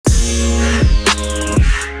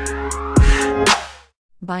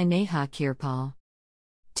By Neha Kirpal.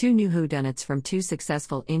 Two new whodunits from two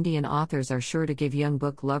successful Indian authors are sure to give young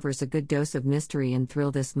book lovers a good dose of mystery and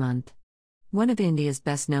thrill this month. One of India's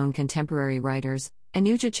best-known contemporary writers,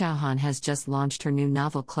 Anuja Chauhan, has just launched her new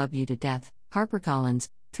novel Club You to Death, HarperCollins,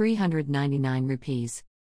 399 rupees.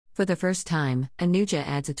 For the first time, Anuja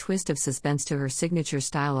adds a twist of suspense to her signature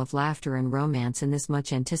style of laughter and romance in this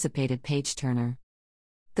much-anticipated page-turner.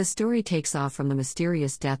 The story takes off from the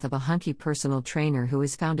mysterious death of a hunky personal trainer who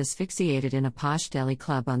is found asphyxiated in a posh Delhi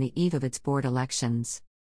club on the eve of its board elections.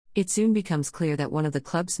 It soon becomes clear that one of the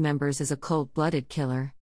club's members is a cold-blooded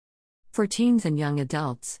killer. For teens and young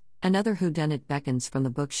adults, another whodunit beckons from the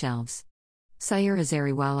bookshelves. Saira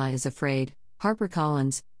Zariwala is Afraid,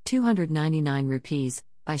 HarperCollins, 299 rupees,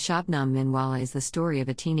 by Shabnam. Minwalla is the story of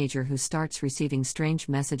a teenager who starts receiving strange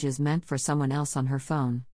messages meant for someone else on her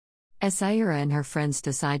phone. As Saira and her friends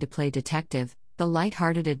decide to play detective, the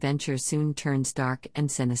light-hearted adventure soon turns dark and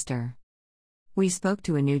sinister. We spoke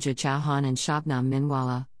to Anuja Chauhan and Shabnam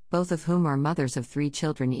Minwalla, both of whom are mothers of 3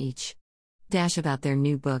 children each. About their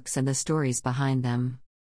new books and the stories behind them.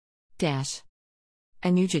 Anuja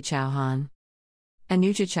Chauhan.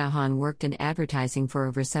 Anuja Chauhan worked in advertising for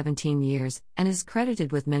over 17 years and is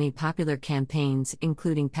credited with many popular campaigns,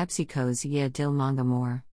 including PepsiCo's Ye Dil Manga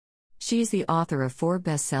More. She is the author of 4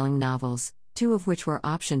 best-selling novels, 2 of which were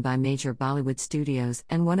optioned by major Bollywood studios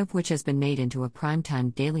and 1 of which has been made into a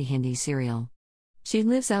primetime daily Hindi serial. She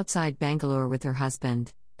lives outside Bangalore with her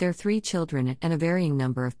husband, their 3 children and a varying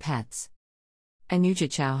number of pets. Anuja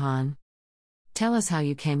Chauhan. Tell us how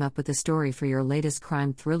you came up with the story for your latest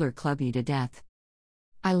crime thriller Club You to Death.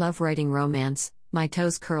 I love writing romance, my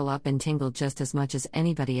toes curl up and tingle just as much as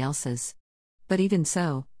anybody else's. But even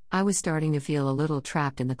so, I was starting to feel a little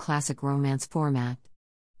trapped in the classic romance format.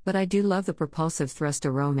 But I do love the propulsive thrust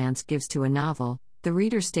a romance gives to a novel. The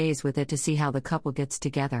reader stays with it to see how the couple gets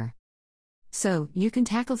together. So, you can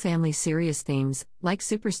tackle family serious themes, like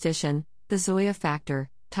superstition, the Zoya factor,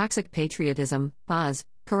 toxic patriotism, Boz,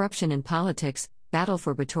 corruption in politics, battle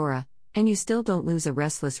for Batora, and you still don't lose a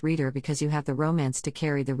restless reader because you have the romance to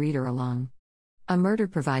carry the reader along. A murder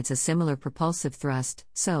provides a similar propulsive thrust,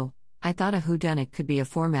 so I thought a whodunit could be a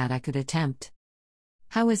format I could attempt.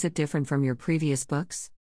 How is it different from your previous books?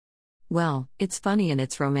 Well, it's funny and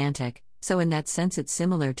it's romantic, so in that sense it's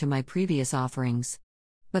similar to my previous offerings.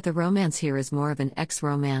 But the romance here is more of an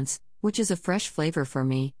ex-romance, which is a fresh flavor for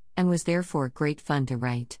me, and was therefore great fun to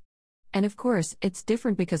write. And of course, it's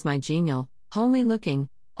different because my genial, homely-looking,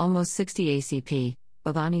 almost 60 ACP,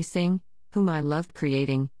 Bhavani Singh, whom I loved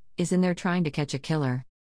creating, is in there trying to catch a killer.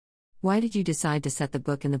 Why did you decide to set the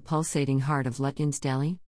book in the pulsating heart of Lutyens,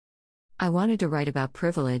 Delhi? I wanted to write about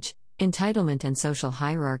privilege, entitlement and social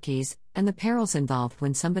hierarchies, and the perils involved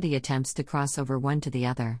when somebody attempts to cross over one to the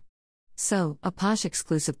other. So, a posh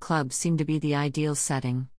exclusive club seemed to be the ideal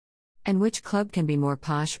setting. And which club can be more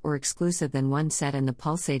posh or exclusive than one set in the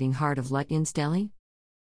pulsating heart of Lutyens, Delhi?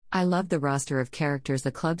 I loved the roster of characters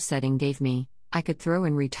the club setting gave me. I could throw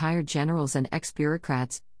in retired generals and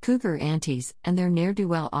ex-bureaucrats, cougar aunties, and their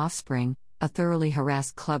ne'er-do-well offspring, a thoroughly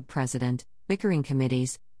harassed club president, bickering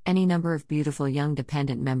committees, any number of beautiful young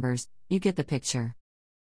dependent members, you get the picture.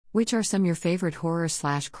 Which are some your favorite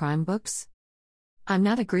horror/crime books? I'm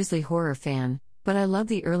not a grisly horror fan, but I love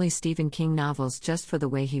the early Stephen King novels just for the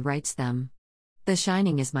way he writes them. The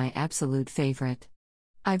Shining is my absolute favorite.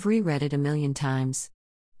 I've reread it a million times.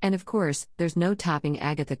 And of course, there's no topping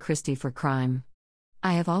Agatha Christie for crime.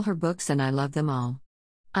 I have all her books and I love them all.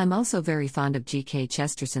 I'm also very fond of G.K.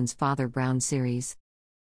 Chesterson's Father Brown series.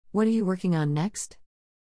 What are you working on next?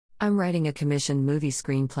 I'm writing a commissioned movie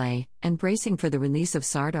screenplay, and bracing for the release of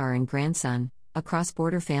Sardar and Grandson, a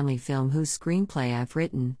cross-border family film whose screenplay I've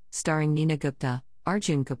written, starring Neena Gupta,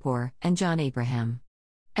 Arjun Kapoor, and John Abraham.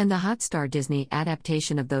 And the Hotstar Disney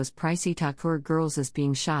adaptation of Those Pricey Thakur Girls is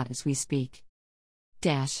being shot as we speak.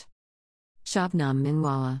 Shabnam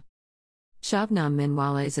Minwalla. Shabnam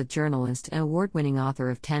Minwalla is a journalist and award-winning author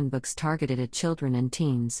of 10 books targeted at children and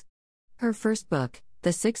teens. Her first book,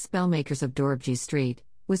 The 6 Spellmakers of Dorabji Street,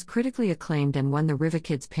 was critically acclaimed and won the Riva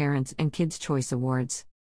Kids Parents and Kids' Choice Awards.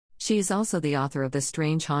 She is also the author of The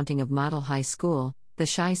Strange Haunting of Model High School, The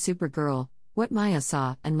Shy Supergirl, What Maya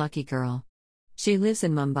Saw, and Lucky Girl. She lives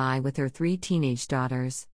in Mumbai with her 3 teenage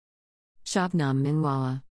daughters. Shabnam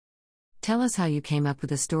Minwalla. Tell us how you came up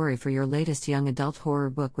with a story for your latest young adult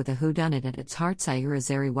horror book with a whodunit at its heart. Saira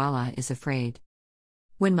Zariwala is Afraid.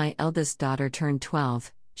 When my eldest daughter turned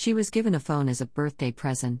 12, she was given a phone as a birthday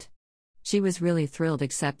present. She was really thrilled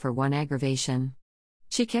except for one aggravation.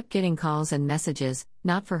 She kept getting calls and messages,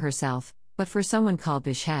 not for herself, but for someone called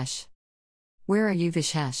Vishesh. Where are you,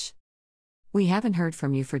 Vishesh? We haven't heard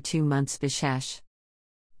from you for 2 months, Bishesh.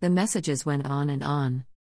 The messages went on and on.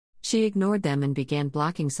 She ignored them and began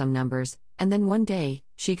blocking some numbers, and then one day,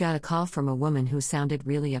 she got a call from a woman who sounded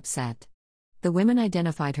really upset. The woman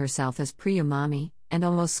identified herself as Priya Mami, and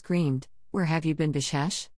almost screamed, "Where have you been,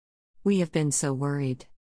 Bishesh? We have been so worried.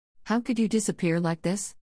 How could you disappear like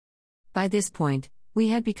this?" By this point, we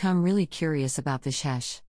had become really curious about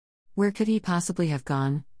Bishesh. Where could he possibly have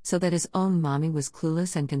gone, so that his own mommy was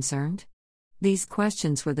clueless and concerned? These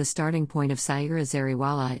questions were the starting point of Saira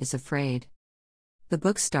Zariwala is Afraid. The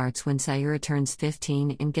book starts when Saira turns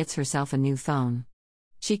 15 and gets herself a new phone.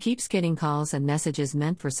 She keeps getting calls and messages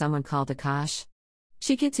meant for someone called Akash.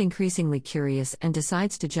 She gets increasingly curious and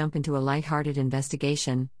decides to jump into a light-hearted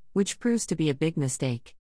investigation, which proves to be a big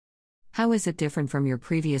mistake. How is it different from your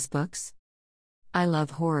previous books? I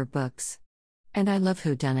love horror books. And I love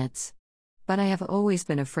whodunits. But I have always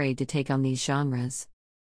been afraid to take on these genres.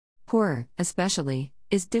 Horror, especially,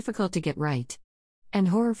 is difficult to get right. And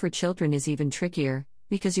horror for children is even trickier,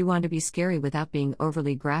 because you want to be scary without being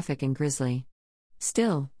overly graphic and grisly.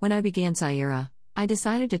 Still, when I began Saira, I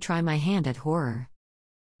decided to try my hand at horror.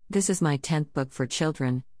 This is my 10th book for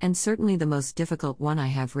children, and certainly the most difficult one I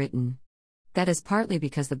have written. That is partly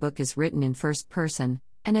because the book is written in first person,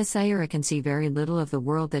 and as Saira can see very little of the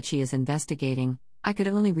world that she is investigating, I could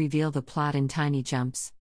only reveal the plot in tiny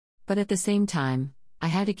jumps. But at the same time, I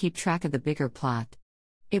had to keep track of the bigger plot.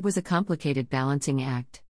 It was a complicated balancing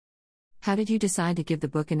act. How did you decide to give the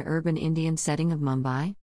book an urban Indian setting of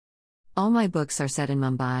Mumbai? All my books are set in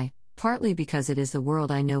Mumbai, partly because it is the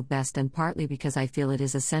world I know best and partly because I feel it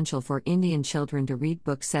is essential for Indian children to read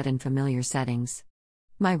books set in familiar settings.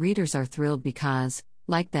 My readers are thrilled because,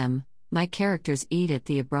 like them, my characters eat at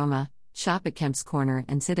the Abroma, shop at Kemp's Corner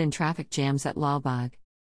and sit in traffic jams at Lalbagh.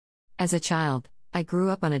 As a child, I grew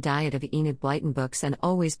up on a diet of Enid Blyton books and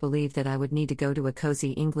always believed that I would need to go to a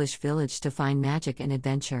cozy English village to find magic and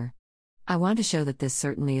adventure. I want to show that this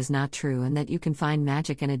certainly is not true and that you can find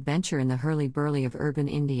magic and adventure in the hurly-burly of urban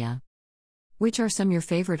India. Which are some your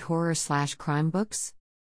favorite horror/crime books?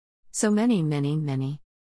 So many.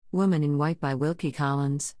 Woman in White by Wilkie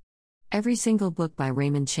Collins. Every single book by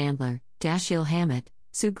Raymond Chandler, Dashiell Hammett,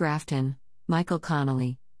 Sue Grafton, Michael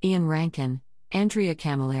Connolly, Ian Rankin, Andrea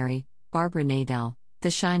Camilleri, Barbara Nadel,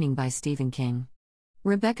 The Shining by Stephen King.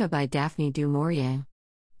 Rebecca by Daphne du Maurier.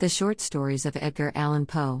 The short stories of Edgar Allan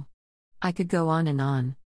Poe. I could go on and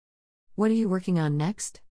on. What are you working on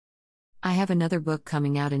next? I have another book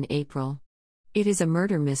coming out in April. It is a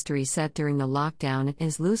murder mystery set during the lockdown and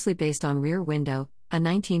is loosely based on Rear Window, a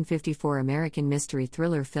 1954 American mystery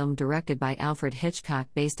thriller film directed by Alfred Hitchcock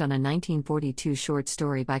based on a 1942 short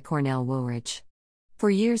story by Cornell Woolrich. For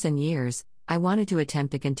years and years, I wanted to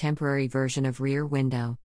attempt a contemporary version of Rear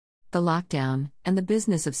Window. The lockdown, and the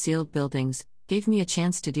business of sealed buildings, gave me a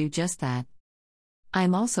chance to do just that. I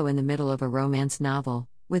am also in the middle of a romance novel,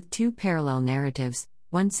 with 2 parallel narratives,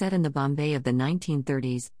 one set in the Bombay of the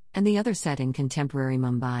 1930s, and the other set in contemporary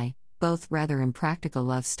Mumbai, both rather impractical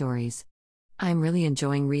love stories. I am really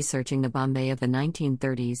enjoying researching the Bombay of the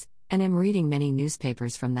 1930s, and am reading many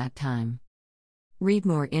newspapers from that time. Read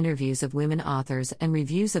more interviews of women authors and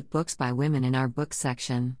reviews of books by women in our book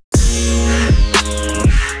section.